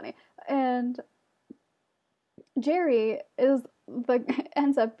was really funny. And Jerry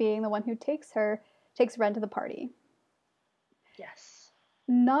ends up being the one who takes Ren to the party. Yes.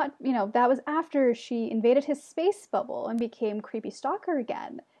 Not, you know, that was after she invaded his space bubble and became creepy stalker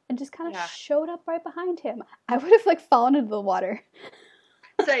again and just kind of showed up right behind him. I would have like fallen into the water.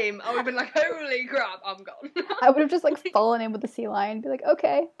 Same. I would have been like, holy crap, I'm gone. I would have just like fallen in with the sea lion and be like,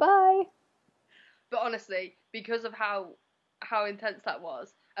 okay, bye. But honestly, because of how intense that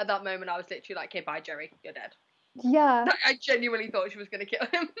was, at that moment I was literally like, okay, bye Jerry, you're dead. Yeah. I genuinely thought she was going to kill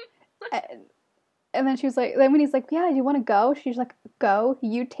him. And then she was like, then when he's like, yeah, you want to go? She's like, go,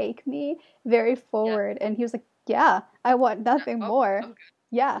 you take me, very forward. Yeah. And he was like, yeah, I want nothing more.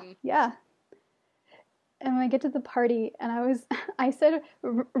 Yeah, yeah. And when I get to the party, and I said,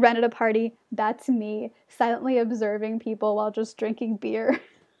 Ren at a party, that's me, silently observing people while just drinking beer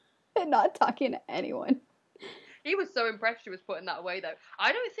and not talking to anyone. He was so impressed she was putting that away, though.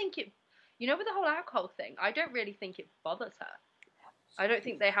 I don't think it, you know, with the whole alcohol thing, I don't really think it bothers her. I don't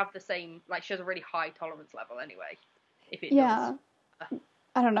think they have the same, like, she has a really high tolerance level anyway, if it does.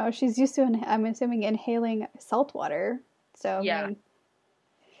 I don't know, she's used to, I'm assuming, inhaling salt water, so, yeah.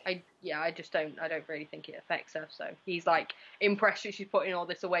 I just don't really think it affects her, so he's, like, impressed that she's putting all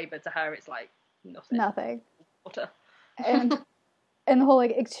this away, but to her it's, like, nothing. Water. And the whole,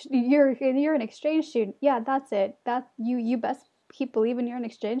 like, you're an exchange student, yeah, that's it, you best keep believing you're an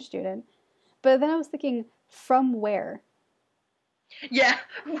exchange student. But then I was thinking, from where? Yeah,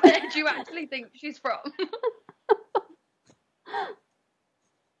 where do you actually think she's from?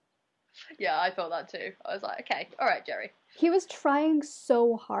 Yeah, I thought that too. I was like, okay, alright, Jerry. He was trying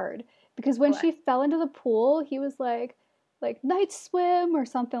so hard, because when she fell into the pool, he was like night swim or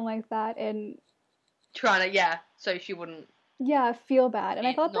something like that, and trying to, so she wouldn't feel bad. And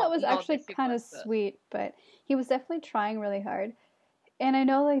I thought that was actually kind of sweet, but he was definitely trying really hard. And I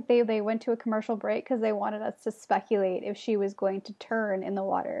know like they went to a commercial break because they wanted us to speculate if she was going to turn in the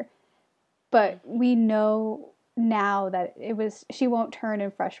water. But we know now that she won't turn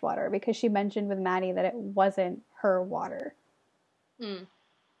in fresh water because she mentioned with Maddie that it wasn't her water.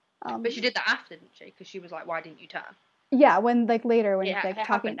 But she did that after, didn't she? Because she was like, why didn't you turn? Yeah, when like later when like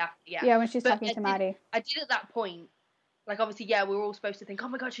talking after, yeah, when she's talking to Maddie. I did at that point, like obviously we were all supposed to think, oh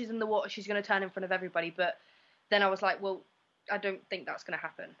my god, she's in the water, she's going to turn in front of everybody, but then I was like, well, I don't think that's going to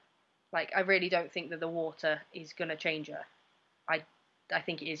happen. Like, I really don't think that the water is going to change her. I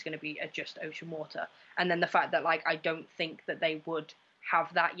think it is going to be just ocean water. And then the fact that, like, I don't think that they would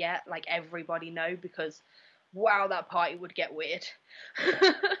have that yet, like, everybody know, because, wow, that party would get weird.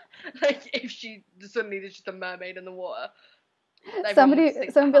 Like, if suddenly there's just a mermaid in the water. Somebody be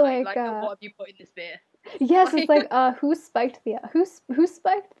like, what have you put in this beer? Yes, it's like, who spiked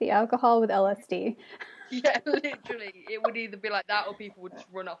the alcohol with LSD? Yeah, literally. It would either be like that or people would just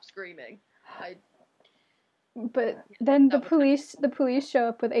run off screaming. But then the police show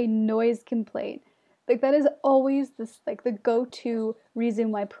up with a noise complaint. Like, that is always like the go-to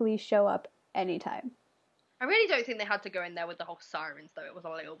reason why police show up anytime. I really don't think they had to go in there with the whole sirens, though. It was a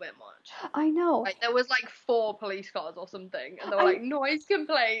little bit much. I know. Like, there was, like, 4 police cars or something, and they were like, noise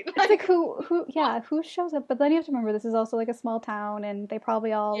complaint. It's like, who shows up? But then you have to remember, this is also, like, a small town, and they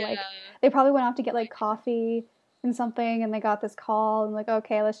probably all, they probably went off to get, like, coffee and something, and they got this call, and like,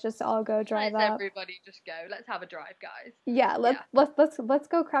 okay, let's just all go drive up. Let's everybody just go. Let's have a drive, guys. Yeah, let's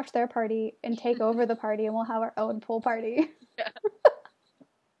go crash their party and take over the party, and we'll have our own pool party. Yeah.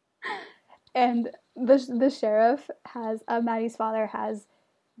 And the sheriff Maddie's father has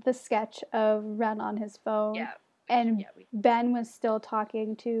the sketch of Ren on his phone. Yeah. And Ben was still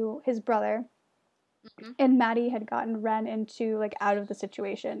talking to his brother. Mm-hmm. And Maddie had gotten Ren into, like, out of the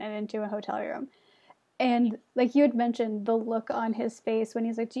situation and into a hotel room. And, like, you had mentioned the look on his face when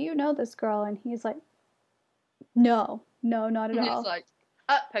he's like, do you know this girl? And he's like, no, not at all. He's like,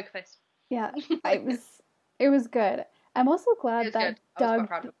 poker face. Yeah, it was good. I'm also glad that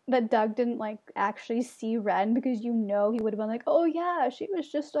Doug didn't, like, actually see Ren, because he would have been like, oh yeah, she was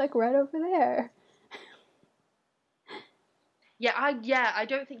just, like, right over there. Yeah, I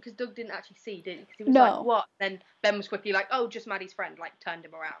don't think, because Doug didn't actually see, did he? Because he was like, what? Then Ben was quickly like, oh, just Maddie's friend, like, turned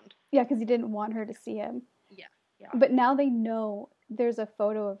him around. Yeah, because he didn't want her to see him. Yeah. But now they know there's a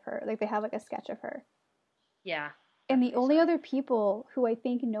photo of her. Like, they have, like, a sketch of her. Yeah. And the only other people who I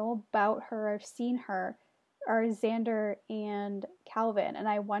think know about her or have seen her are Xander and Calvin. And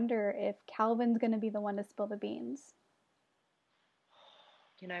I wonder if Calvin's going to be the one to spill the beans.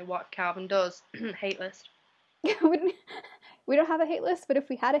 You know what Calvin does? Hate list. We don't have a hate list, but if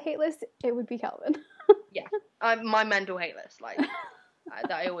we had a hate list, it would be Calvin. Yeah. My mental hate list, like,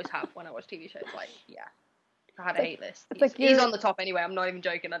 that I always have when I watch TV shows. Like, yeah. I had a hate list. He's on the top anyway. I'm not even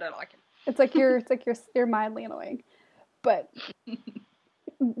joking. I don't like him. It's like you're mildly annoying. But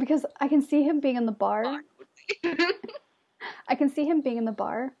because I can see him being in the bar. I can see him being in the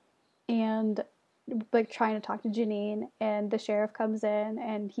bar and, like, trying to talk to Janine, and the sheriff comes in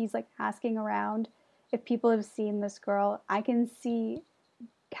and he's, like, asking around if people have seen this girl. I can see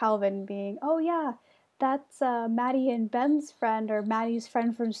Calvin being, oh yeah, that's Maddie and Ben's friend, or Maddie's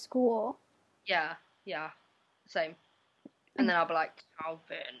friend from school. Yeah, same. And then I'll be like,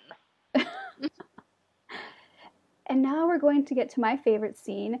 Calvin. And now we're going to get to my favorite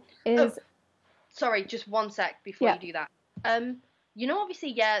scene is... Oh, sorry, just one sec before you do that. You know,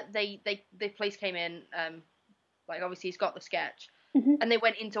 obviously, yeah, the police came in, like, obviously he's got the sketch, and they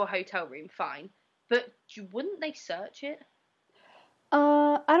went into a hotel room, fine. But wouldn't they search it?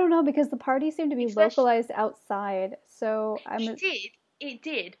 I don't know, because the party seemed to be localized outside, so It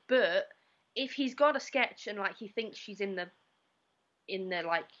did, but if he's got a sketch and, like, he thinks she's in the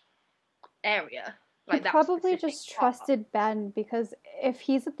like, area... Like, he probably just trusted Ben, because if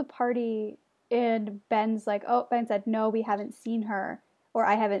he's at the party and Ben's like, oh, Ben said, no, we haven't seen her, or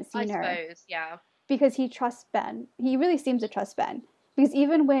I haven't seen her. I suppose, yeah. Because he trusts Ben. He really seems to trust Ben. Because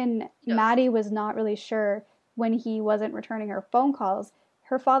even when Maddie was not really sure, when he wasn't returning her phone calls,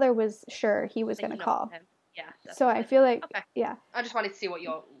 her father was sure he was going to call. Him. Yeah, definitely. So I feel like, yeah. I just wanted to see what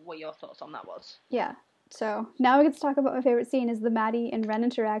your thoughts on that was. Yeah. So now we get to talk about my favorite scene, is the Maddie and Ren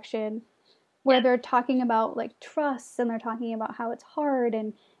interaction, where they're talking about, like, trust, and they're talking about how it's hard,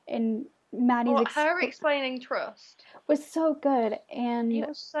 and Maddie's... her explaining trust was so good, and... It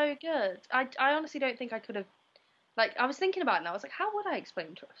was so good. I honestly don't think I could have... Like, I was thinking about it, and I was like, how would I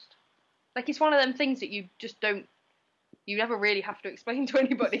explain trust? Like, it's one of them things that you just don't... You never really have to explain to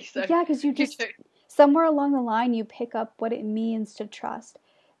anybody, so... Yeah, because you just... Somewhere along the line, you pick up what it means to trust.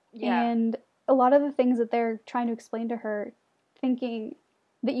 Yeah. And a lot of the things that they're trying to explain to her, thinking...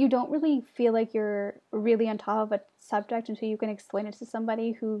 that you don't really feel like you're really on top of a subject until you can explain it to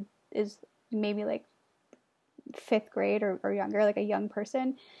somebody who is maybe, like, 5th grade or younger, like a young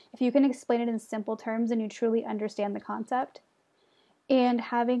person. If you can explain it in simple terms and you truly understand the concept. And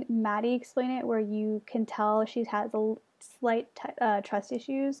having Maddie explain it, where you can tell she has a slight trust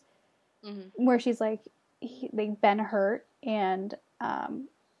issues, where she's like, Ben hurt, and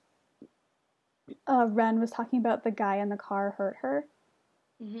Ren was talking about the guy in the car hurt her.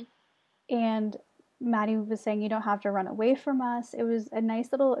 And Maddie was saying, you don't have to run away from us. It was a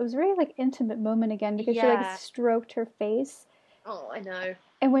nice little, it was a very, like, intimate moment again, because she, like, stroked her face. Oh, I know.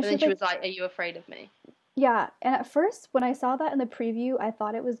 And then she was like, are you afraid of me? Yeah, and at first, when I saw that in the preview, I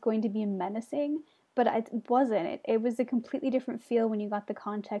thought it was going to be menacing, but it wasn't. It was a completely different feel when you got the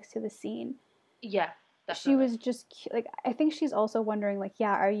context to the scene. Yeah, definitely. She was just, like, I think she's also wondering, like,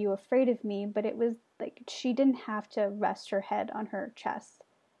 yeah, are you afraid of me? But it was, like, she didn't have to rest her head on her chest.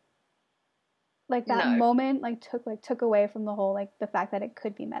 Like, that moment, like, took away from the whole, like, the fact that it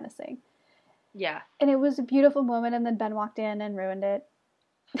could be menacing. Yeah. And it was a beautiful moment, and then Ben walked in and ruined it.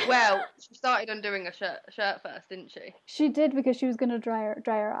 Well, she started undoing her shirt first, didn't she? She did, because she was going to dry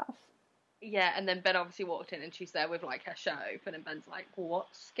her off. Yeah, and then Ben obviously walked in, and she's there with, like, her shirt open, and Ben's like,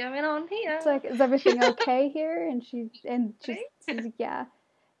 what's going on here? It's like, is everything okay here? And she's yeah. And she's like, yeah,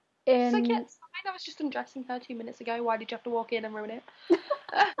 it's fine. I was just undressing her 2 minutes ago. Why did you have to walk in and ruin it?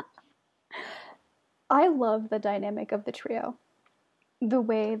 I love the dynamic of the trio. The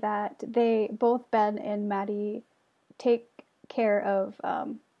way that both Ben and Maddie take care of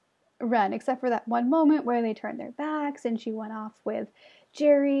Ren, except for that one moment where they turned their backs and she went off with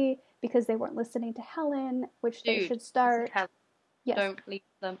Jerry because they weren't listening to Helen, which they should start. Yes. Don't leave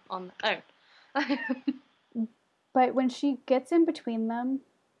them on their own. But when she gets in between them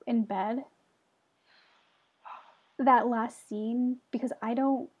in bed, that last scene, because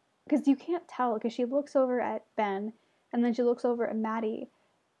you can't tell, because she looks over at Ben, and then she looks over at Maddie,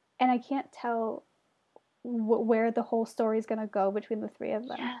 and I can't tell where the whole story is going to go between the three of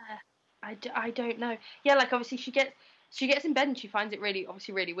them. Yeah, I don't know. Yeah, like, obviously she gets in bed and she finds it really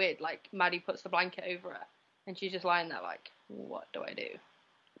weird. Like, Maddie puts the blanket over her, and she's just lying there like, what do I do?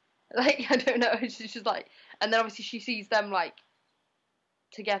 Like, I don't know. She's just like, and then obviously she sees them like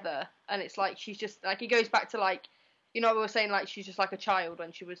together, and it's like she's just like, it goes back to like, you know, we were saying like she's just like a child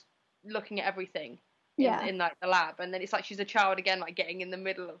when she was looking at everything in like the lab, and then it's like she's a child again, like getting in the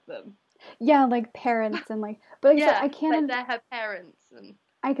middle of them. Yeah, like parents and like, but like, yeah, I can't. Like they're her parents, and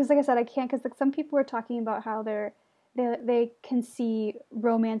because like I said, I can't, because like some people are talking about how they can see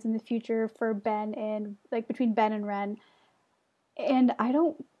romance in the future for Ben and like between Ben and Ren, and I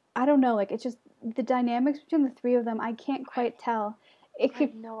don't know, like, it's just the dynamics between the three of them, I can't quite tell. I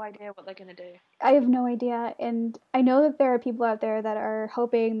have no idea what they're going to do. I have no idea, and I know that there are people out there that are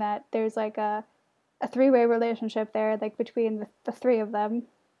hoping that there's like a three-way relationship there, like between the three of them.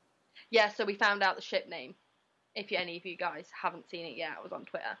 Yeah, so we found out the ship name. If any of you guys haven't seen it yet, it was on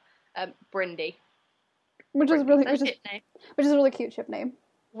Twitter. Brindy. Which is a really cute ship name.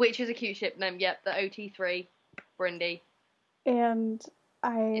 Which is a cute ship name, yep, the OT3, Brindy. And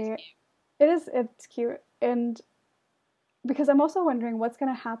it's cute, and because I'm also wondering what's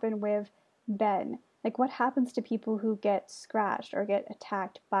going to happen with Ben. Like, what happens to people who get scratched or get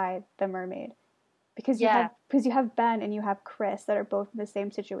attacked by the mermaid? Because you have Ben and you have Chris that are both in the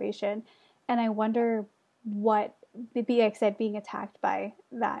same situation, and I wonder what being attacked by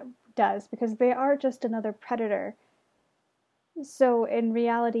that does, because they are just another predator. So in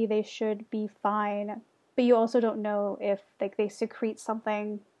reality, they should be fine, but you also don't know if like they secrete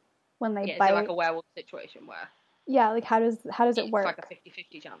something when they bite. Is it like a werewolf situation where? Yeah, like how does it work? It's like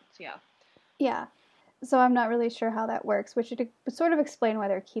a 50-50 chance, yeah. Yeah, so I'm not really sure how that works, which would sort of explain why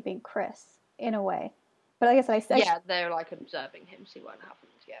they're keeping Chris in a way. But like I said, they're like observing him, see what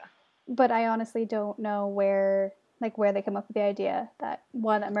happens. Yeah. But I honestly don't know where they come up with the idea that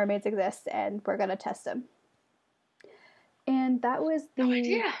mermaids exist and we're gonna test them. And that was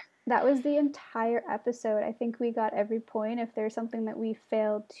the entire episode. I think we got every point. If there's something that we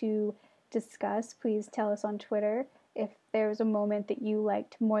failed to discuss, please tell us on Twitter. If there's a moment that you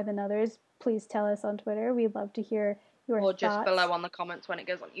liked more than others, please tell us on Twitter. We'd love to hear your thoughts. Or just below on the comments when it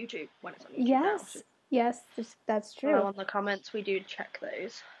goes on YouTube. When it's on YouTube Yes, that's true. Below on the comments, we do check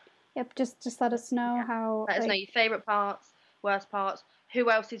those. Yep, just let us know how... Let us know your favourite parts, worst parts,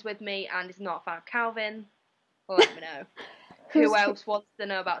 who else is with me and is not a fan of Calvin. Let me know. Who else wants to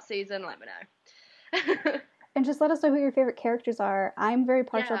know about Susan? Let me know. And just let us know who your favorite characters are. I'm very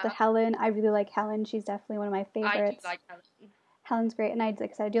partial to Helen. I really like Helen. She's definitely one of my favorites. I do like Helen. Helen's great. And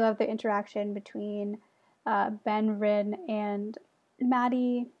like I said, I do love the interaction between Ben, Rin, and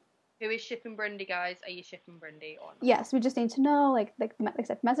Maddie. Who is shipping Brindy, guys? Are you shipping Brindy or not? Yes, we just need to know. Like I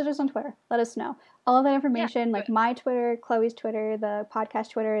said, message us on Twitter. Let us know. All of that information, like my Twitter, Chloe's Twitter, the podcast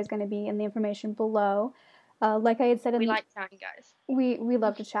Twitter is going to be in the information below. Like I had said, we like chatting, guys. We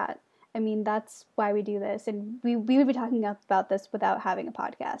love to chat. I mean, that's why we do this, and we would be talking about this without having a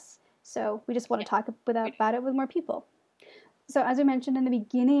podcast. So we just want to talk about it with more people. So as I mentioned in the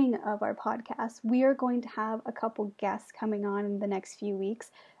beginning of our podcast, we are going to have a couple guests coming on in the next few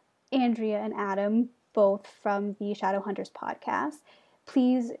weeks. Andrea and Adam, both from the Shadowhunters podcast.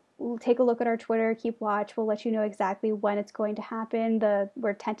 Please take a look at our Twitter, keep watch. We'll let you know exactly when it's going to happen.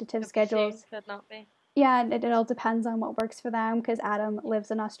 We're tentative schedules. Could not be. Yeah, it all depends on what works for them, because Adam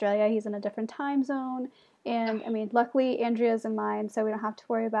lives in Australia. He's in a different time zone. And, I mean, luckily, Andrea's in mine, so we don't have to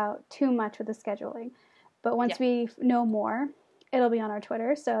worry about too much with the scheduling. But once we know more, it'll be on our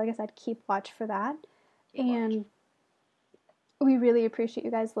Twitter. So, like I said, keep watch for that. We really appreciate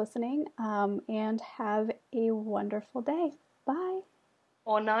you guys listening, and have a wonderful day. Bye.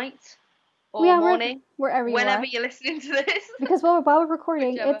 Or night. Or morning. Wherever you Whenever you're listening to this. Because while we're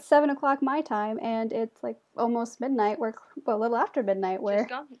recording, it's 7 o'clock my time, and it's like almost midnight. We're a little after midnight.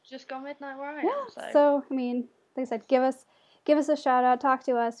 Just gone midnight where I am. So, I mean, like I said, give us a shout out, talk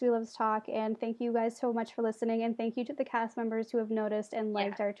to us. We love to talk, and thank you guys so much for listening, and thank you to the cast members who have noticed and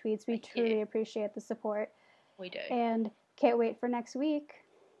liked our tweets. We truly appreciate the support. We do. And can't wait for next week.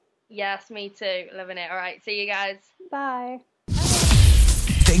 Yes, me too. Loving it. All right, see you guys. Bye.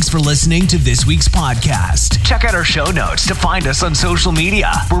 Thanks for listening to this week's podcast. Check out our show notes to find us on social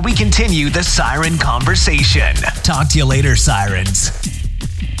media, where we continue the Siren conversation. Talk to you later, Sirens.